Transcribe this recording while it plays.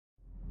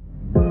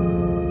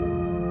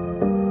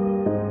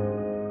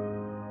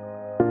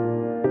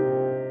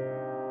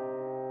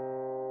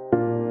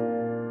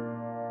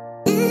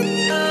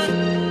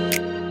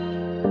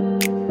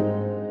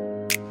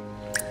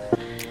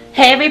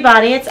Hey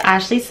everybody, it's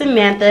Ashley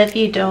Samantha if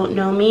you don't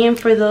know me, and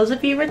for those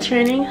of you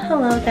returning,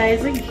 hello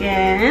guys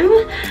again.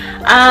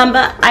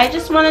 I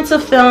just wanted to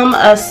film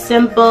a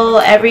simple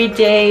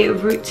everyday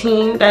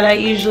routine that I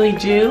usually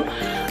do.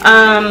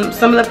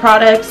 Some of the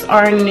products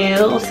are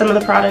new, some of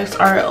the products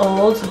are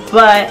old,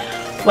 but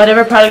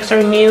whatever products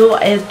are new,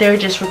 they're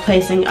just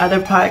replacing other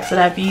products that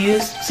I've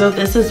used. So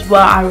this is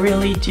what I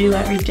really do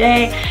every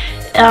day.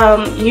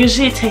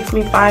 Usually it takes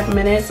me 5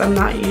 minutes. I'm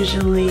not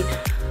usually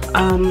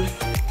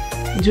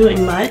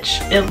doing much.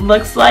 It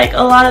looks like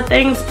a lot of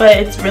things, but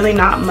it's really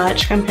not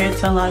much compared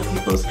to a lot of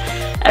people's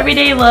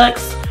everyday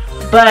looks.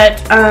 But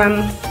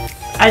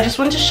I just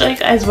wanted to show you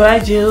guys what I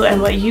do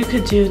and what you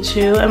could do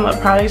too, and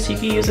what products you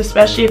could use,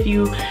 especially if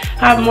you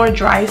have more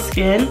dry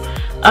skin,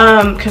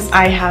 because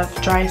I have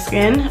dry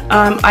skin.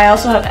 I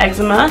also have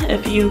eczema,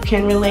 if you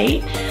can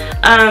relate.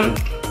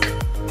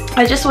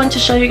 I just wanted to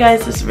show you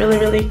guys this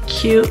really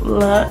cute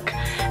look,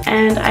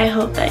 and I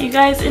hope that you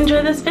guys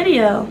enjoy this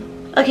video.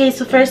 Okay,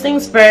 so first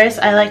things first,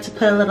 I like to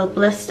put a little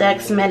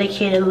Blistex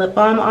medicated lip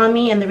balm on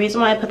me, and the reason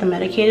why I put the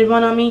medicated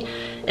one on me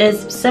is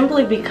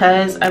simply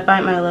because I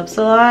bite my lips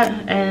a lot,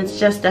 and it's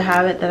just a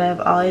habit that I've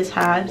always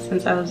had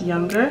since I was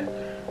younger.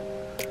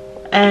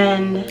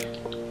 And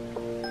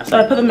so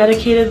I put the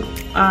medicated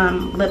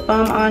lip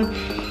balm on,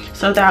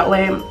 so that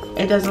way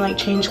it doesn't like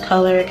change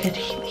color. It could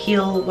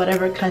heal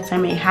whatever cuts I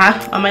may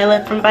have on my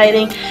lip from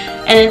biting,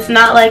 and it's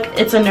not like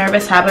it's a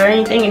nervous habit or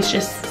anything. It's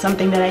just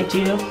something that I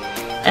do.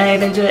 And I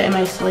even do it in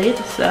my sleep,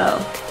 so,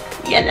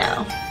 you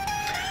know.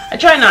 I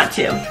try not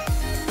to,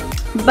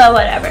 but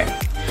whatever.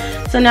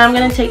 So now I'm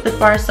going to take the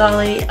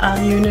Farsali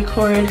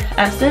Unicorn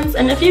Essence.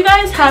 And if you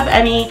guys have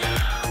any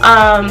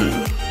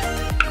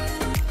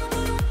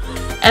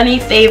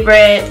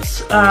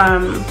favorite,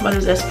 what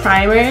is this,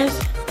 primers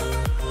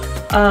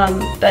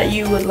that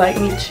you would like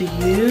me to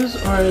use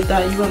or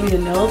that you want me to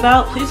know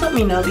about, please let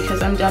me know,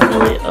 because I'm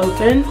definitely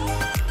open.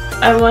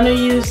 I want to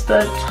use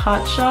the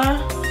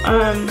Tatcha,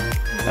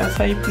 that's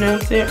how you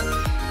pronounce it.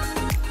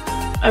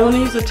 I want to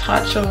use a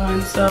Tatcha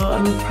one, so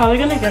I'm probably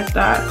gonna get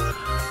that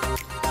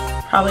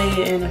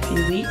probably in a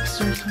few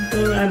weeks or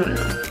something. I don't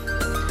know,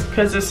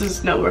 because this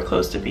is nowhere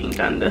close to being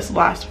done. This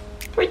lasts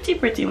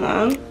pretty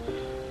long.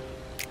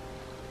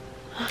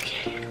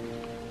 Okay,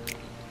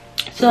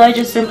 so I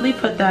just simply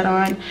put that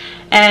on,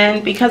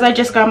 and because I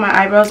just got my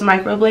eyebrows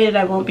microbladed,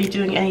 I won't be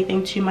doing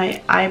anything to my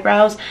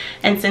eyebrows.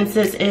 And since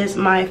this is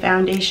my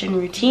foundation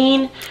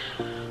routine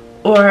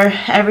or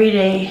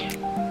everyday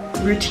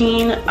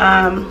routine,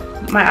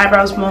 my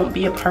eyebrows won't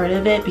be a part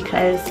of it,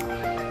 because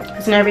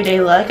it's an everyday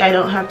look. I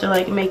don't have to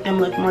like make them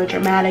look more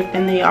dramatic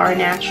than they are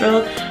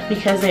natural,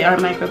 because they are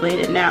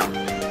microbladed now.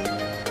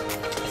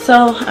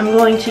 So I'm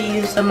going to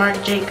use the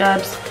Marc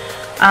Jacobs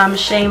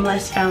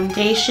Shameless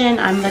Foundation.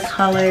 I'm the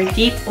color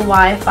Deep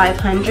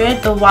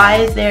Y500. The Y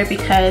is there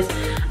because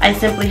I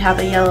simply have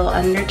a yellow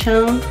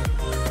undertone.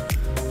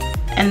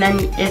 And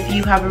then if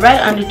you have a red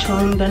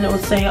undertone, then it will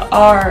say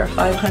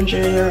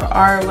R500 or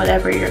R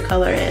whatever your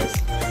color is.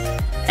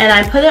 And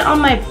I put it on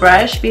my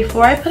brush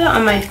before I put it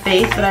on my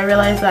face, but I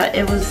realized that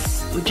it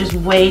was just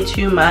way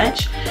too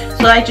much.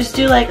 So I just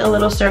do like a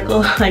little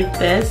circle like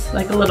this,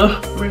 like a little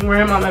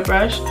ringworm on my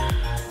brush.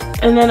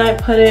 And then I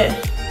put it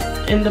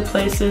in the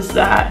places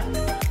that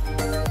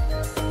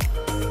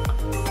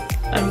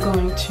I'm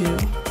going to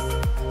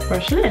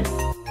brush it in.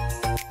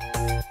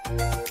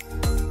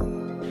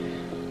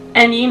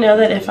 And you know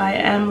that if I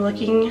am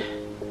looking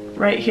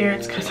right here,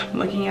 it's because I'm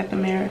looking at the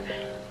mirror.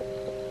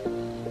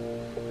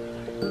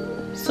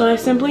 So I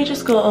simply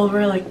just go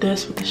over like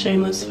this with the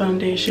Shameless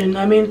Foundation.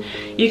 I mean,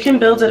 you can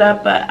build it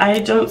up, but I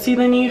don't see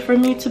the need for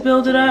me to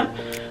build it up,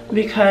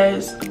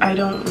 because I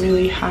don't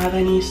really have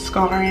any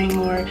scarring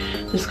or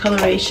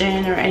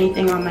discoloration or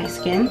anything on my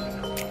skin.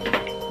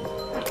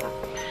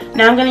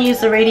 Now I'm going to use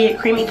the Radiant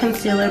Creamy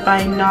Concealer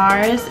by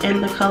NARS in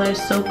the color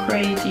So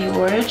Crazy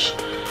Orange.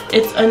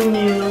 It's a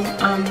new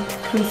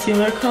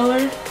concealer color,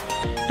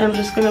 and I'm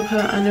just going to put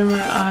it under my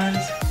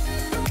eyes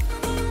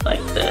like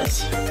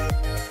this.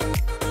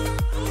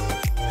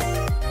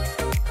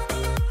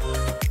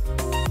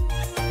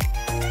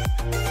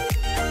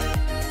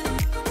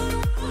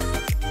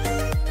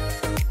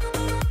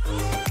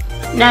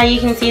 Now you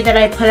can see that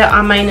I put it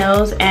on my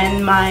nose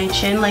and my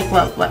chin, like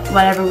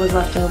whatever was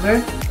left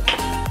over.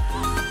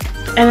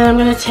 And then I'm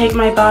going to take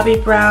my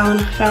Bobbi Brown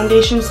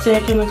foundation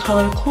stick in the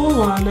color Cool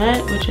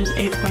Walnut, which is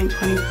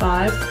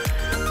 8.25,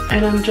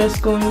 and I'm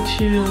just going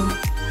to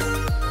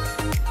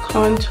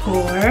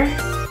contour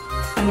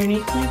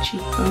underneath my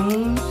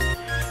cheekbones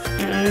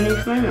and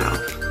underneath my mouth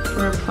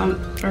for a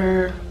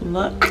plumper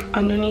look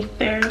underneath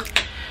there.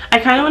 I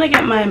kind of want to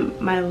get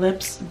my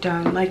lips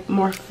done, like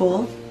more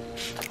full.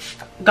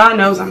 God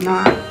knows I'm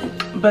not,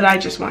 but I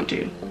just want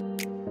to.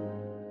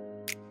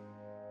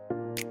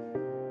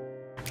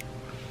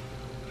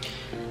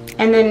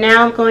 And then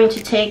now I'm going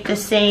to take the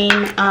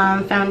same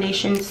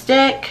foundation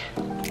stick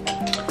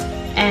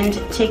and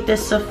take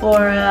this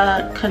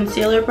Sephora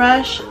concealer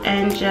brush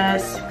and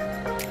just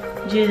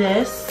do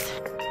this.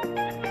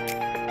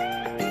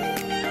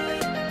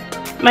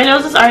 My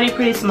nose is already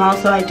pretty small,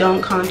 so I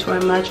don't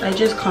contour much. I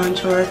just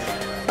contour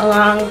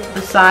along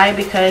the side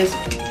because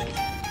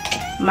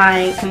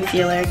my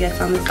concealer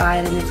gets on the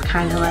side and it's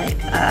kind of like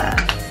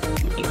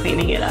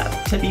cleaning it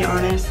up, to be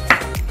honest.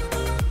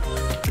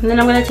 And then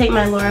I'm going to take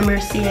my Laura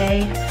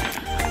Mercier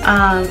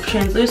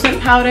translucent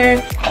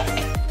powder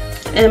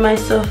in my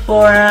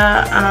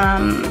Sephora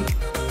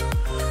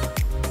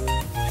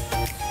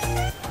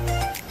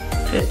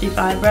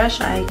 55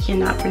 brush. I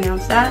cannot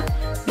pronounce that.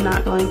 I'm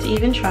not going to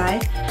even try.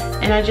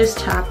 And I just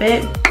tap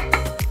it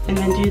and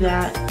then do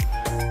that.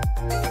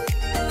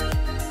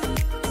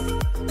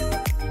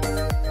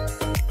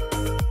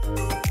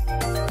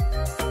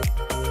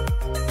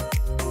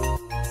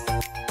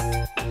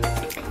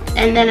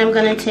 And then I'm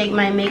going to take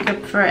my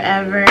Makeup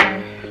Forever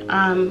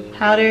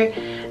powder.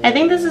 I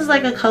think this is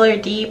like a color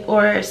deep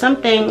or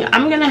something.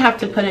 I'm going to have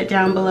to put it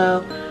down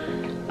below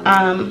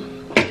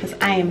because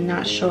I am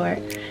not sure.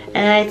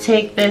 And I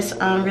take this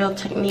Real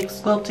Technique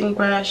sculpting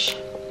brush.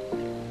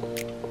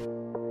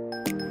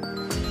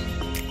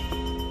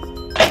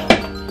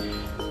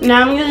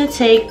 Now I'm going to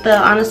take the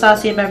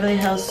Anastasia Beverly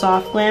Hills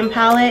Soft Glam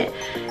palette,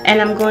 and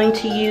I'm going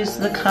to use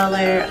the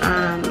color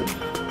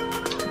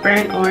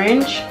Burnt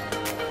Orange.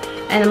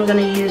 And I'm going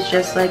to use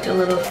just like a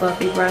little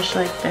fluffy brush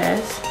like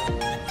this.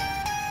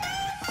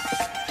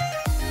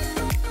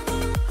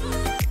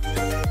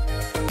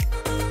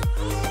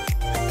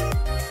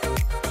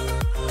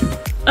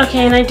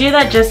 Okay, and I do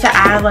that just to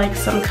add like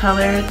some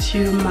color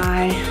to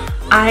my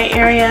eye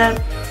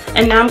area.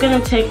 And now I'm going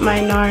to take my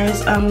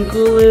NARS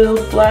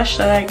Gulu blush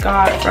that I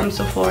got from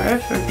Sephora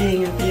for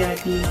being a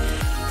VIP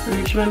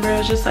Rouge member. It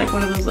was just like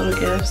one of those little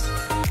gifts.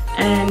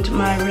 And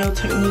my Real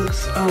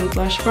Techniques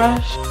blush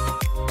brush.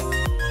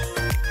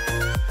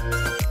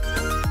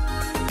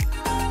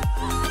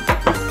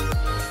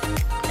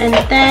 And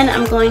then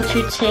I'm going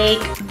to take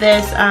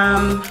this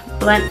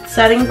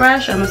setting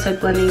brush, I almost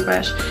said blending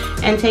brush,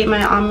 and take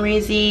my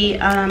Amrezy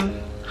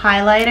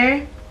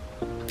highlighter.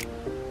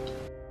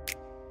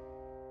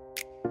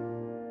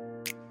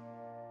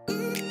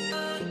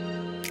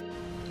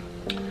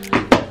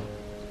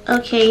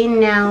 Okay,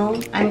 now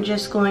I'm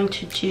just going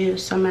to do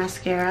some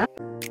mascara.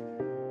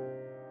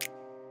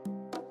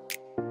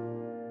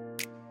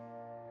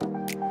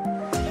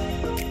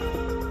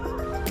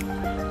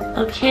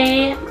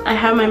 Okay, I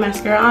have my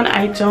mascara on.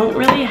 I don't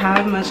really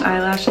have much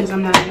eyelashes,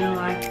 I'm not gonna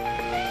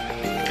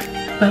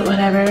lie. But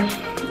whatever.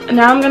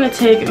 Now I'm gonna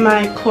take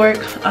my Cork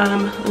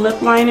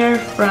lip liner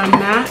from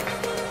MAC.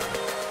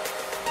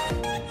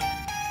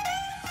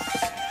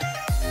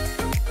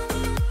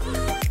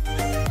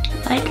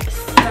 Like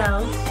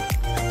so.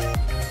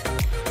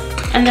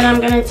 And then I'm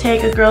gonna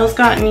take A Girl's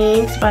Got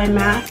Needs by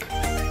MAC.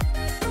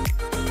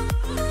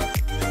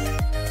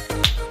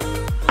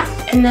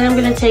 And then I'm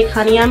going to take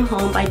Honey I'm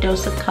Home by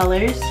Dose of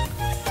Colors.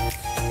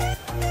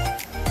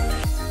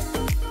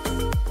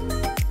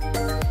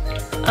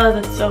 Oh,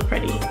 that's so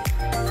pretty.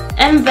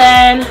 And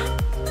then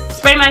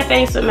spray my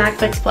face with MAC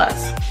Fix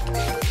Plus.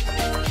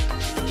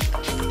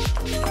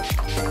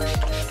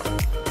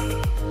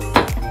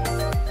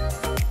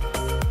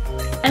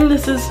 And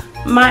this is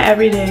my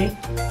everyday,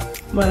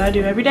 what I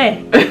do every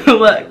day.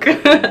 Look.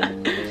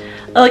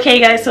 Okay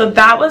guys, so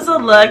that was a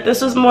look.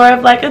 This was more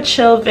of like a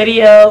chill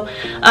video,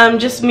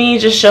 just me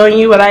just showing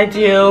you what I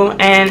do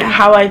and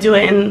how I do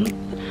it. And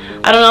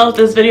I don't know if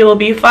this video will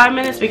be 5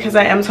 minutes because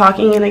I am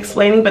talking and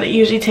explaining, but it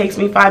usually takes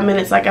me 5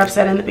 minutes like I've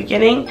said in the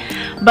beginning.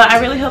 But I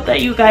really hope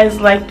that you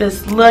guys like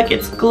this look.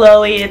 It's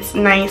glowy, it's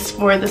nice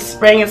for the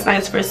spring, it's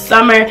nice for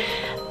summer.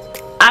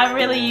 I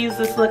really use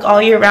this look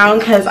all year round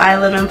because I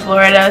live in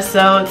Florida,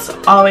 so it's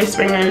always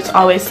spring or it's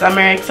always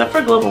summer, except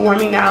for global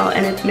warming now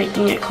and it's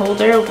making it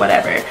colder,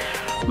 whatever.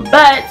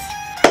 But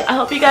I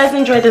hope you guys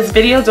enjoyed this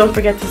video. Don't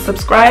forget to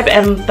subscribe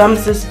and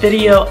thumbs this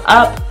video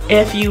up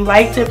if you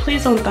liked it.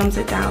 Please don't thumbs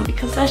it down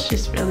because that's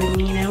just really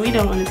mean and we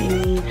don't want to be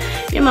mean.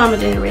 Your mama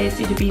didn't raise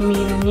you to be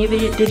mean and neither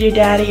did your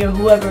daddy or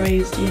whoever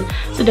raised you,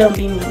 so don't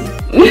be mean.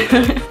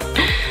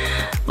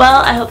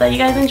 Well, I hope that you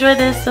guys enjoyed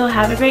this, so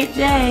have a great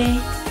day.